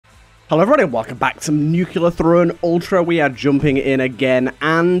Hello everybody and welcome back to Nuclear Throne Ultra. We are jumping in again,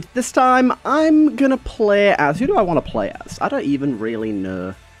 and this time I'm gonna play as... Who do I want to play as? I don't even really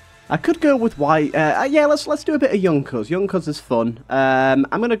know. I could go with white... yeah, let's do a bit of Young Cuz. Young Cuz is fun. I'm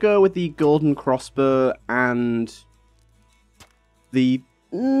gonna go with the golden crossbow and the...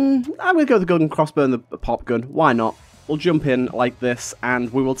 I'm gonna go with the golden crossbow and the pop gun. Why not? We'll jump in like this, and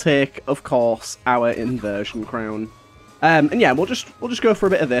we will take, of course, our inversion crown. And yeah, we'll just go for a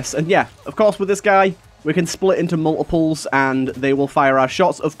bit of this. And yeah, of course, with this guy, we can split into multiples, and they will fire our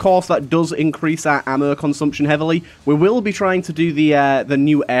shots. Of course, that does increase our ammo consumption heavily. We will be trying to do the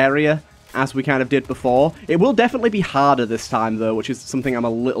new area, as we kind of did before. It will definitely be harder this time, though, which is something I'm a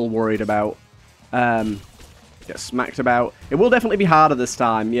little worried about. Get smacked about. It will definitely be harder this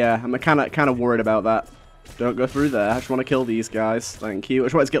time, yeah. I'm kind of worried about that. Don't go through there. I just want to kill these guys. Thank you. I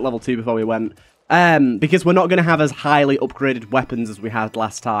just wanted to get level 2 before we went. Because we're not going to have as highly upgraded weapons as we had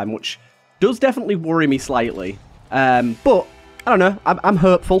last time, which does definitely worry me slightly. But, I don't know, I'm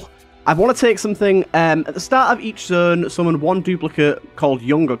hopeful. I want to take something, at the start of each zone, summon one duplicate called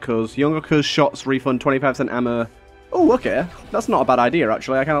Younger Cuz. Younger Cuz shots refund 25% ammo. Oh, okay. That's not a bad idea,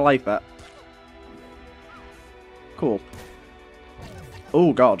 actually. I kind of like that. Cool.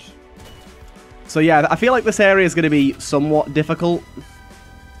 Oh, God. So, yeah, I feel like this area is going to be somewhat difficult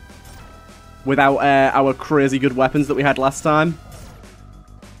without our crazy good weapons that we had last time.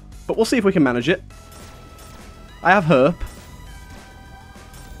 But we'll see if we can manage it. I have hope.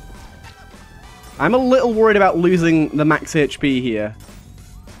 I'm a little worried about losing the max HP here.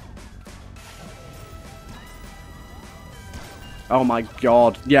 Oh my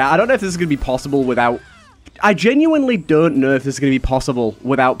god. Yeah, I don't know if this is going to be possible without... I genuinely don't know if this is going to be possible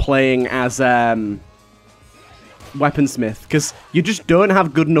without playing as Weaponsmith, because you just don't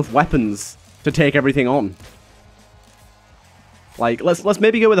have good enough weapons to take everything on. Like, let's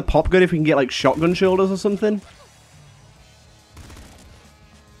maybe go with a pop gun if we can get, like, shotgun shoulders or something.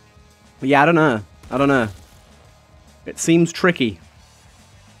 But yeah, I don't know. I don't know. It seems tricky.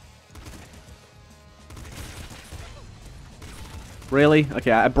 Really?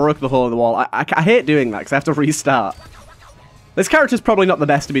 Okay, I broke the hole in the wall. I hate doing that, because I have to restart. This character's probably not the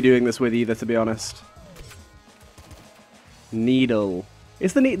best to be doing this with either, to be honest. Needle.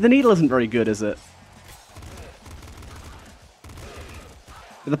 The needle isn't very good, is it?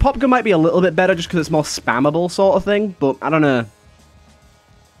 The pop gun might be a little bit better just because it's more spammable sort of thing, but I don't know.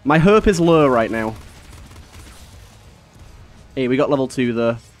 My hope is low right now. Hey, we got level 2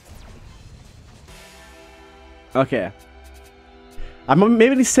 though. Okay. I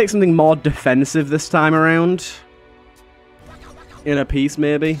maybe need to take something more defensive this time around. In a piece,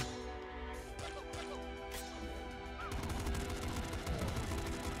 maybe.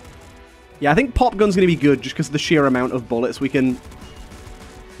 Yeah, I think pop gun's going to be good just because of the sheer amount of bullets we can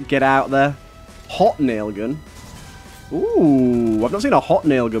get out there. Hot nail gun. Ooh, I've not seen a hot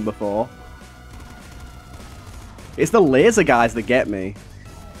nail gun before. It's the laser guys that get me.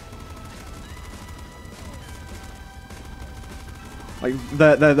 Like,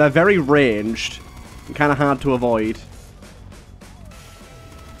 they're very ranged and kind of hard to avoid.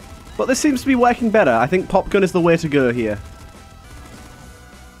 But this seems to be working better. I think pop gun is the way to go here.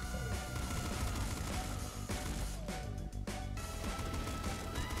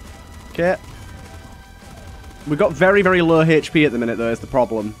 Okay. We've got very, very low HP at the minute, though, is the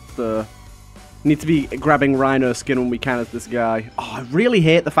problem. So, need to be grabbing rhino skin when we can as this guy. Oh, I really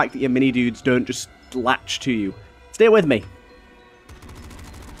hate the fact that your mini dudes don't just latch to you. Stay with me.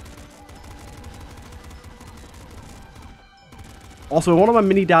 Also, when one of my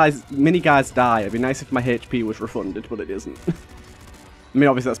mini guys die, it'd be nice if my HP was refunded, but it isn't. I mean,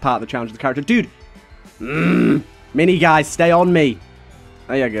 obviously, that's part of the challenge of the character. Dude! Mini guys, stay on me!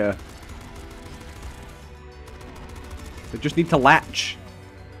 There you go. They just need to latch.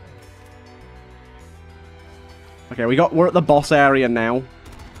 Okay, we're at the boss area now.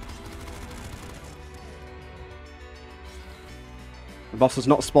 The boss has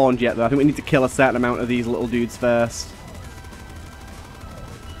not spawned yet, though. I think we need to kill a certain amount of these little dudes first.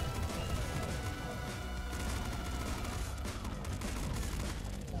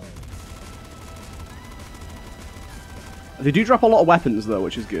 They do drop a lot of weapons, though,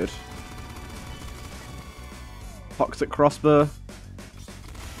 which is good. Toxic crossbow.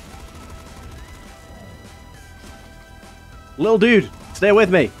 Little dude, stay with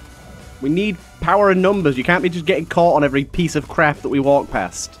me. We need power in numbers. You can't be just getting caught on every piece of crap that we walk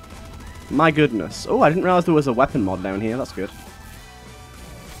past. My goodness. Oh, I didn't realize there was a weapon mod down here. That's good.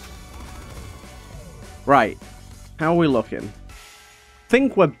 Right. How are we looking? I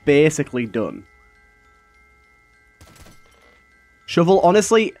think we're basically done. Shovel,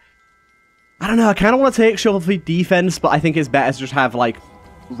 honestly, I don't know, I kind of want to take Shovel for defense, but I think it's better to just have, like,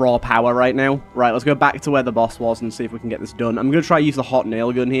 raw power right now. Right, let's go back to where the boss was and see if we can get this done. I'm going to try to use the hot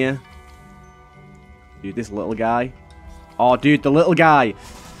nail gun here. Dude, this little guy. Oh, dude, the little guy.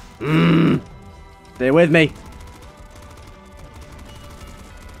 Stay with me.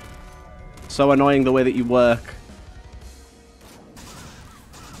 So annoying the way that you work.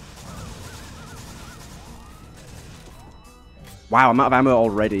 Wow, I'm out of ammo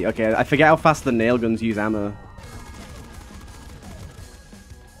already. Okay, I forget how fast the nail guns use ammo.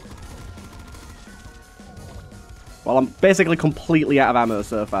 Well, I'm basically completely out of ammo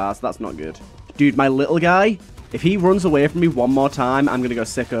so far, so that's not good. Dude, my little guy, if he runs away from me one more time, I'm going to go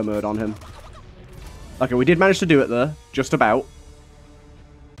sicko mode on him. Okay, we did manage to do it, though. Just about.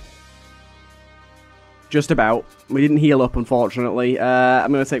 Just about. We didn't heal up, unfortunately.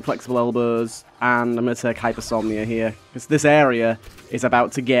 I'm going to take Flexible Elbows, and I'm going to take Hypersomnia here. Because this area is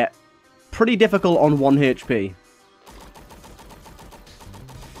about to get pretty difficult on 1 HP.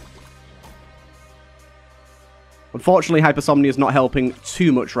 Unfortunately, Hypersomnia is not helping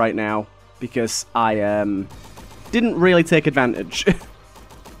too much right now, because I didn't really take advantage.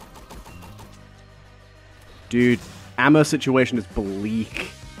 Dude, ammo situation is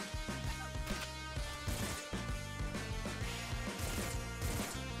bleak.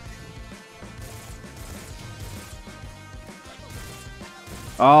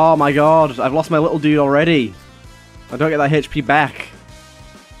 Oh my god, I've lost my little dude already. I don't get that HP back.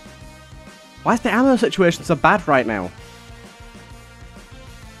 Why is the ammo situation so bad right now?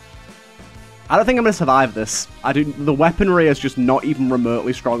 I don't think I'm going to survive this. The weaponry is just not even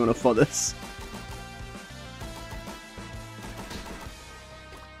remotely strong enough for this.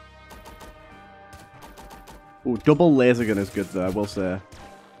 Ooh, double laser gun is good though, I will say.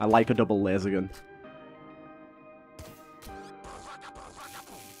 I like a double laser gun.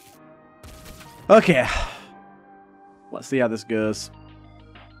 Okay. Let's see how this goes.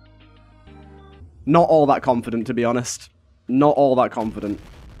 Not all that confident, to be honest. Not all that confident.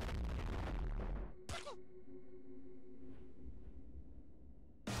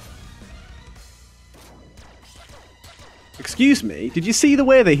 Excuse me, did you see the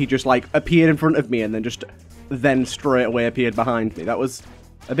way that he just, like, appeared in front of me and then straight away appeared behind me? That was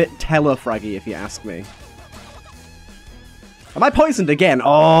a bit telefraggy, if you ask me. Am I poisoned again?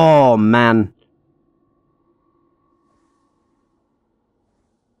 Oh, man.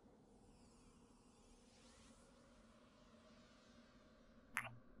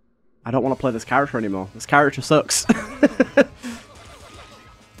 I don't want to play this character anymore. This character sucks.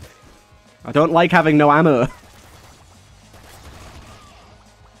 I don't like having no ammo.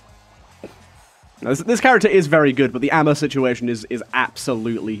 Now, this character is very good, but the ammo situation is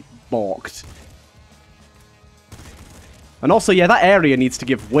absolutely balked. And also, yeah, that area needs to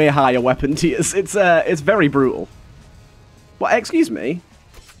give way higher weapon tiers. It's very brutal. What? Excuse me?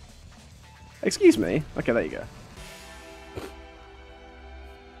 Excuse me? Okay, there you go.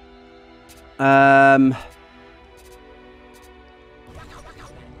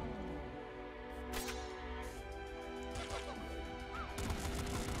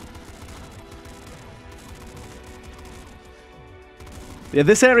 Yeah,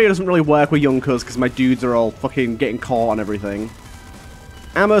 this area doesn't really work with Yonkos because my dudes are all fucking getting caught on everything.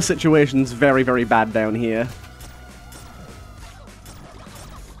 Ammo situation's very, very bad down here.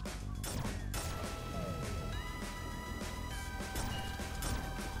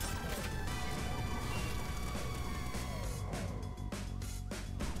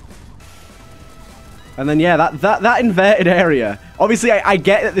 And then, yeah, that inverted area. Obviously, I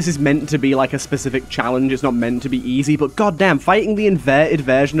get that this is meant to be, like, a specific challenge. It's not meant to be easy. But, goddamn, fighting the inverted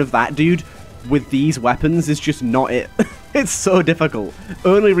version of that dude with these weapons is just not it. It's so difficult.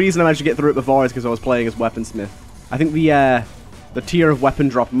 Only reason I managed to get through it before is because I was playing as Weaponsmith. I think the tier of weapon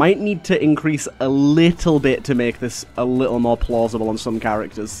drop might need to increase a little bit to make this a little more plausible on some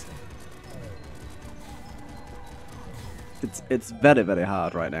characters. It's very, very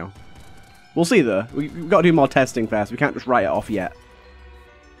hard right now. We'll see, though. We've got to do more testing first. We can't just write it off yet.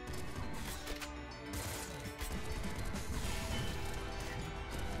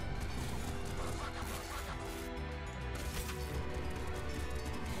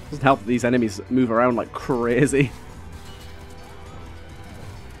 Doesn't help that these enemies move around like crazy.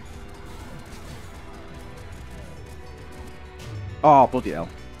 Oh, bloody hell.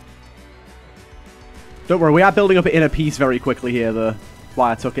 Don't worry, we are building up an inner peace very quickly here, though. That's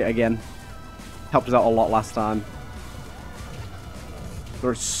why I took it again. Helped us out a lot last time.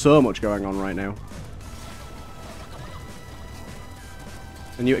 There's so much going on right now.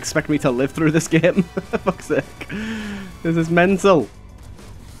 And you expect me to live through this game? For fuck's sake. This is mental.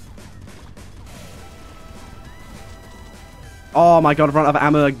 Oh my god, I've run out of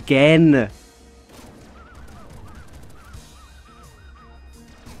ammo again.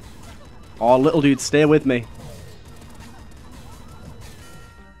 Oh, little dude, stay with me.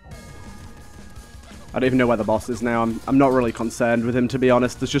 I don't even know where the boss is now. I'm not really concerned with him, to be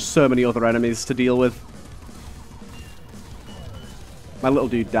honest. There's just so many other enemies to deal with. My little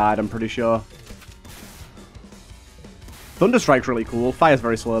dude died, I'm pretty sure. Thunderstrike's really cool. Fire's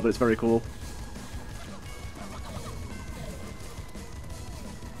very slow, but it's very cool.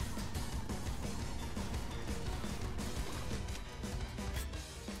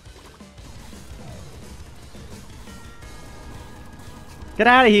 Get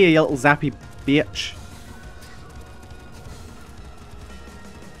out of here, you little zappy bitch.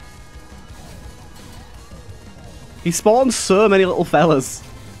 He spawns so many little fellas.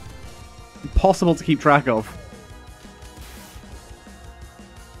 Impossible to keep track of.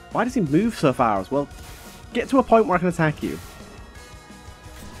 Why does he move so far as well? Get to a point where I can attack you.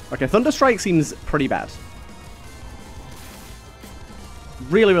 Okay, Thunderstrike seems pretty bad.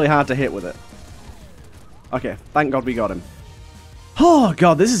 Really, really hard to hit with it. Okay, thank God we got him. Oh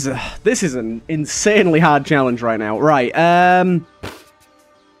god, this is an insanely hard challenge right now. Right,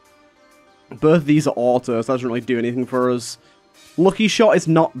 both these are autos, so that doesn't really do anything for us. Lucky Shot is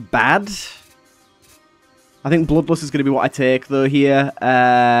not bad. I think Bloodlust is going to be what I take, though, here.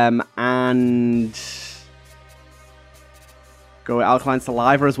 And go with Alkaline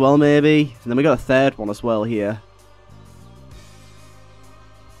Saliva as well, maybe. And then we got a third one as well here.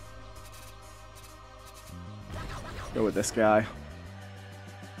 Go with this guy.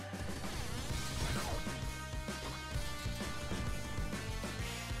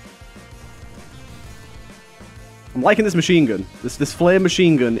 I'm liking this machine gun. This flame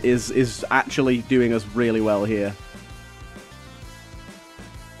machine gun is actually doing us really well here.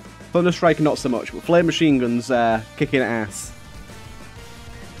 Thunderstrike not so much, but flame machine guns kicking ass.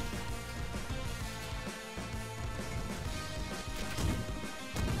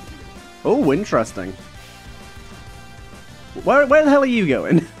 Oh, interesting. Where the hell are you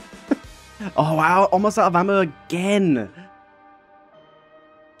going? Oh wow, almost out of ammo again.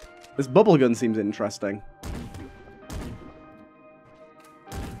 This bubble gun seems interesting.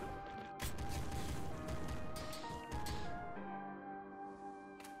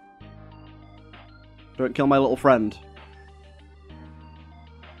 Don't kill my little friend.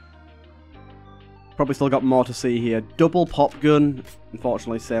 Probably still got more to see here. Double pop gun.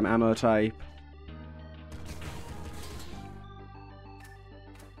 Unfortunately, same ammo type.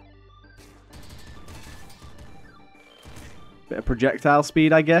 Bit of projectile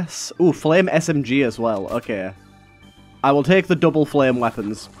speed, I guess. Ooh, flame SMG as well. Okay. I will take the double flame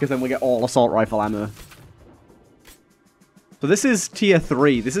weapons, because then we get all assault rifle ammo. So this is tier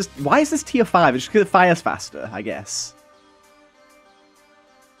 3. Why is this tier 5? It's just because it fires faster, I guess.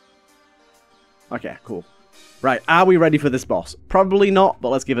 Okay, cool. Right, are we ready for this boss? Probably not, but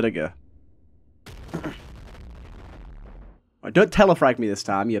let's give it a go. Right, don't telefrag me this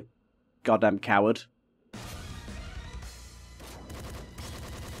time, you goddamn coward.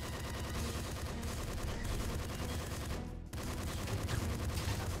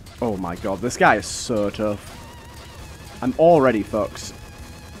 Oh my god, this guy is so tough. I'm already fucked.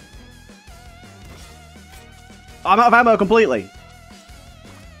 I'm out of ammo completely.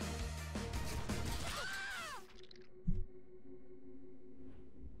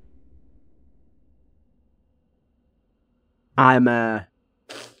 I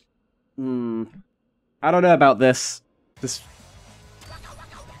don't know about this. This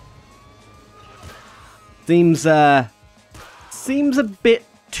seems a bit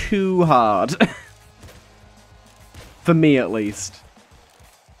too hard. For me, at least.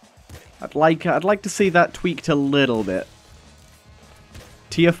 I'd like to see that tweaked a little bit.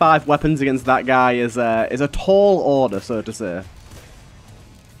 Tier 5 weapons against that guy is a tall order, so to say.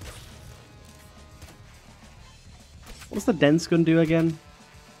 What does the dense gun do again?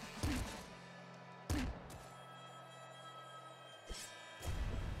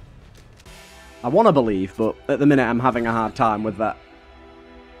 I want to believe, but at the minute I'm having a hard time with that.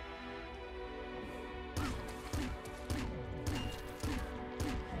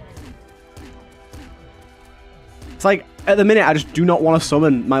 It's like, at the minute, I just do not want to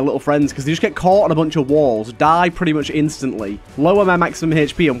summon my little friends, because they just get caught on a bunch of walls, die pretty much instantly, lower my maximum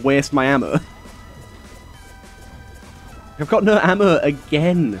HP, and waste my ammo. I've got no ammo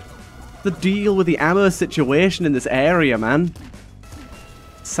again. The deal with the ammo situation in this area, man.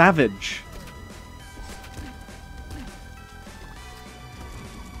 Savage.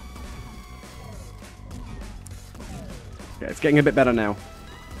 Okay, it's getting a bit better now.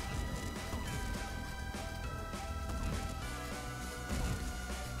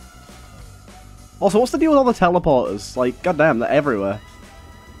 Also, what's the deal with all the teleporters? Like, goddamn, they're everywhere.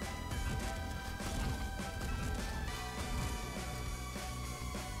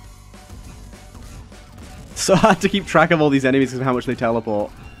 So hard to keep track of all these enemies because of how much they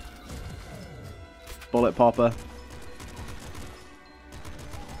teleport. Bullet popper.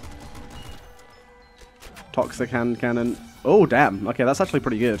 Toxic hand cannon. Oh, damn. Okay, that's actually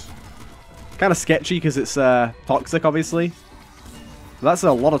pretty good. Kind of sketchy because it's toxic, obviously. That's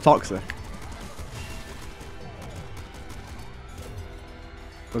a lot of toxic.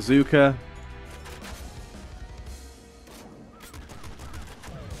 Bazooka.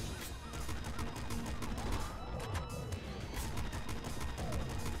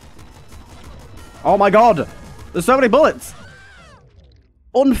 Oh my god! There's so many bullets!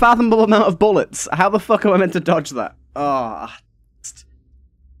 Unfathomable amount of bullets. How the fuck am I meant to dodge that? Oh,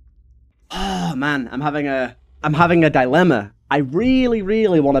 man, I'm having a dilemma. I really,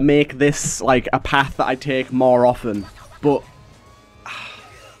 really want to make this like a path that I take more often, but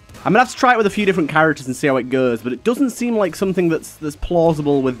I'm gonna have to try it with a few different characters and see how it goes. But it doesn't seem like something that's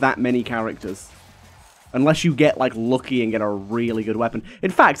plausible with that many characters, unless you get like lucky and get a really good weapon.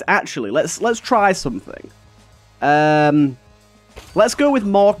 In fact, actually, let's try something. Let's go with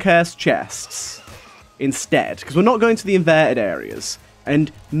more cursed chests instead, because we're not going to the inverted areas.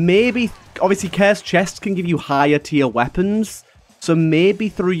 And maybe, obviously, cursed chests can give you higher tier weapons, so maybe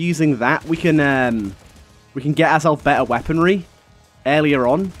through using that we can get ourselves better weaponry earlier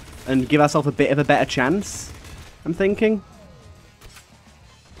on and give ourselves a bit of a better chance. I'm thinking.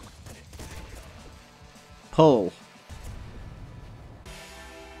 Pull.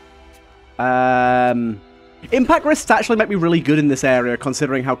 Impact risks actually might be really good in this area,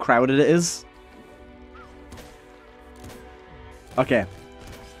 considering how crowded it is. Okay.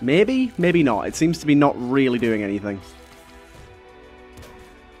 Maybe, maybe not. It seems to be not really doing anything.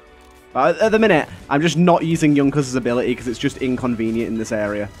 At the minute, I'm just not using Yonkers' ability because it's just inconvenient in this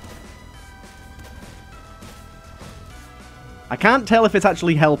area. I can't tell if it's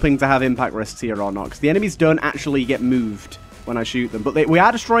actually helping to have impact risks here or not, because the enemies don't actually get moved when I shoot them. But we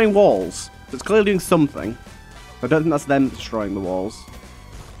are destroying walls, so it's clearly doing something. I don't think that's them destroying the walls.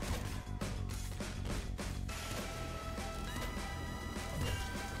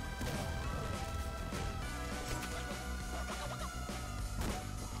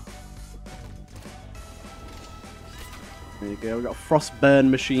 There you go, we got a Frostburn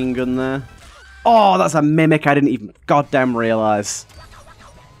machine gun there. Oh, that's a mimic I didn't even goddamn realize.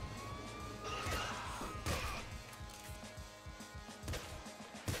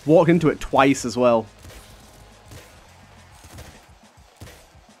 Walked into it twice as well.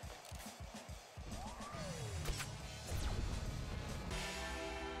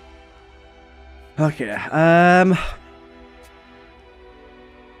 Okay,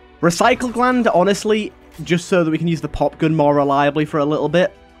 Recycle gland, honestly, just so that we can use the pop gun more reliably for a little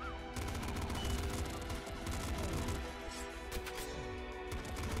bit.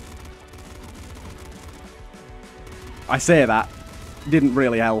 I say that. Didn't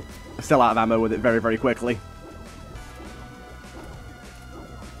really help. I'm still out of ammo with it very, very quickly.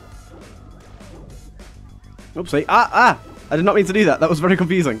 Oopsie. I did not mean to do that. That was very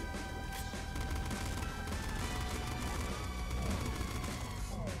confusing.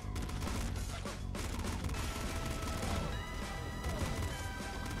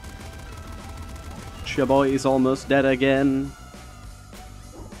 Shaboy is almost dead again.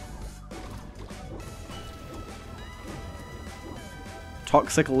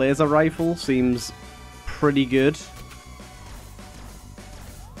 Toxic laser rifle seems pretty good.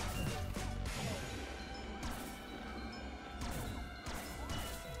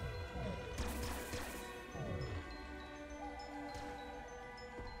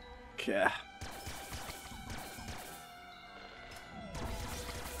 Okay.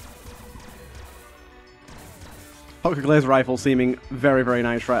 Toxic laser rifle seeming very, very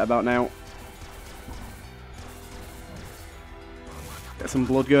nice right about now. Get some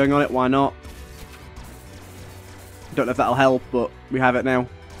blood going on it, why not? Don't know if that'll help, but we have it now.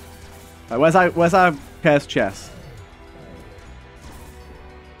 Right, where's our cursed chest?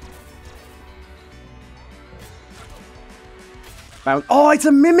 Found. Oh, it's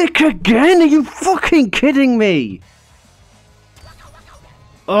a mimic again! Are you fucking kidding me?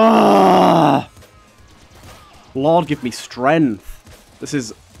 Ugh! Lord, give me strength. This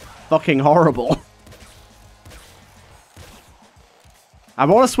is fucking horrible. I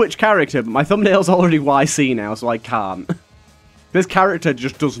want to switch character, but my thumbnail's already YC now, so I can't. This character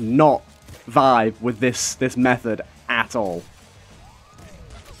just does not vibe with this method at all.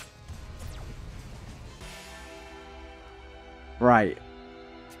 Right.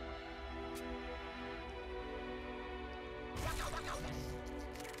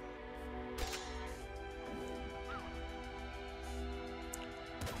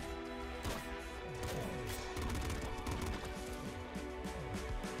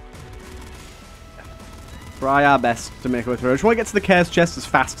 Try our best to make our way through. I just want to get to the chaos chest as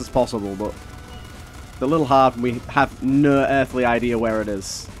fast as possible, but it's a little hard when we have no earthly idea where it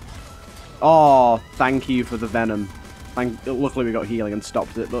is. Oh, thank you for the venom. Luckily we got healing and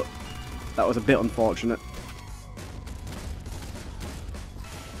stopped it, but that was a bit unfortunate.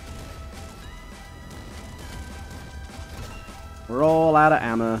 We're all out of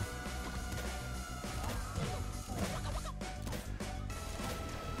ammo.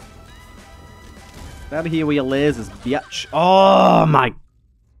 Get out of here with your lasers, bitch. Oh my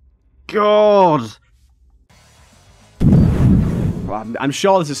god! Well, I'm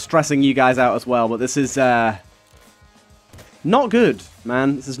sure this is stressing you guys out as well, but this is not good,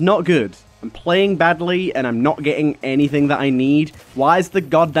 man. This is not good. I'm playing badly and I'm not getting anything that I need. Why is the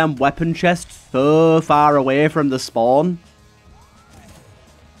goddamn weapon chest so far away from the spawn?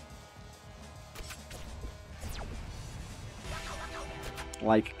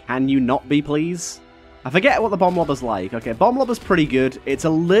 Like, can you not be, please? I forget what the bomb lobber's like. Okay, bomb lobber's pretty good. It's a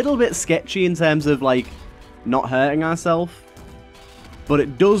little bit sketchy in terms of, like, not hurting ourselves. But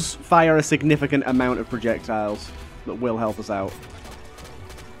it does fire a significant amount of projectiles that will help us out.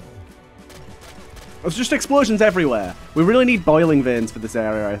 There's just explosions everywhere. We really need boiling veins for this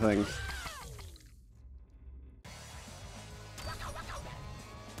area, I think.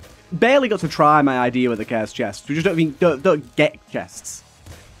 Barely got to try my idea with the chaos chest. We just don't get chests.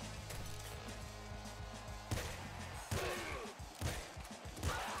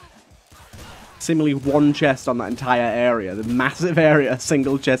 Seemingly one chest on that entire area. The massive area,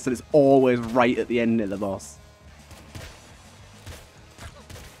 single chest that is always right at the end of the boss.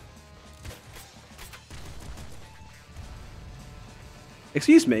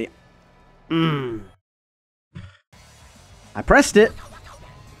 Excuse me. I pressed it.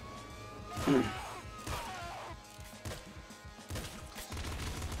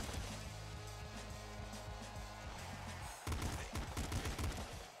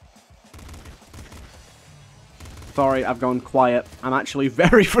 Sorry, I've gone quiet. I'm actually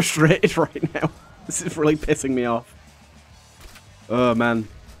very frustrated right now. This is really pissing me off. Oh, man.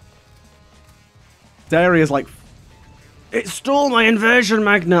 This area's like... It stole my inversion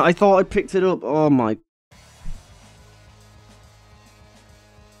magnet! I thought I picked it up. Oh, my...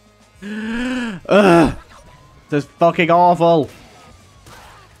 Ugh! This is fucking awful.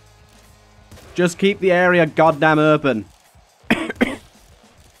 Just keep the area goddamn open.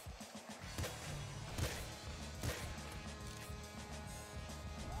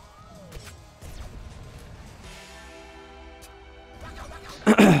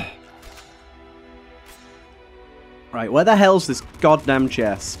 Right, where the hell's this goddamn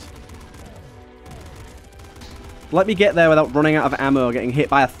chest? Let me get there without running out of ammo or getting hit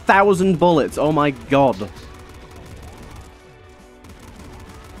by 1,000 bullets. Oh my god.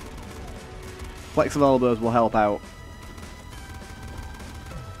 Flexible elbows will help out.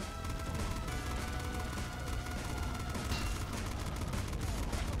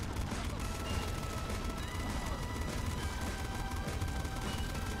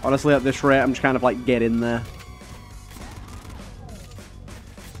 Honestly, at this rate, I'm just kind of like, get in there.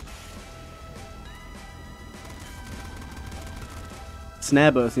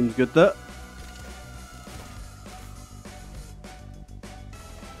 Snare bow seems good though.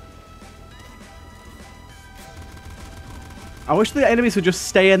 I wish the enemies would just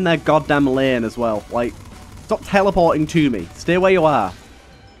stay in their goddamn lane as well. Like, stop teleporting to me. Stay where you are.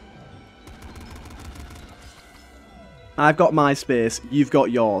 I've got my space, you've got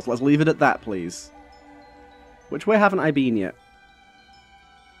yours. Let's leave it at that, please. Which way haven't I been yet?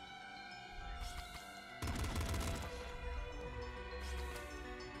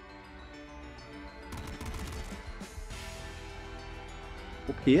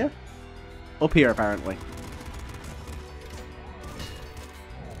 Up here? Up here, apparently.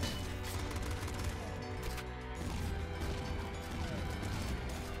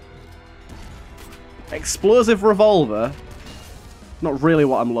 Explosive revolver. Not really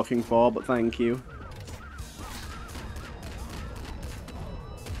what I'm looking for, but thank you.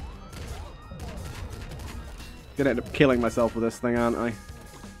 Gonna end up killing myself with this thing, aren't I?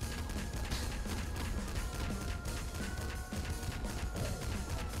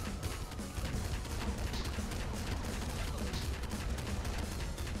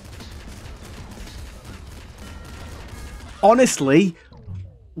 Honestly,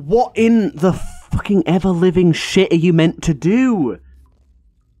 what in the fucking ever-living shit are you meant to do?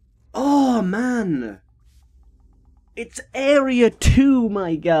 Oh, man. It's Area 2,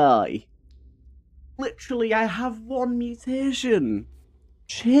 my guy. Literally, I have one mutation.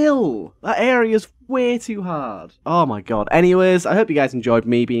 Chill. That area's way too hard. Oh, my God. Anyways, I hope you guys enjoyed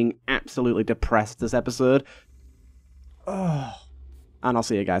me being absolutely absolutely depressed this episode. Oh. And I'll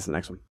see you guys in the next one.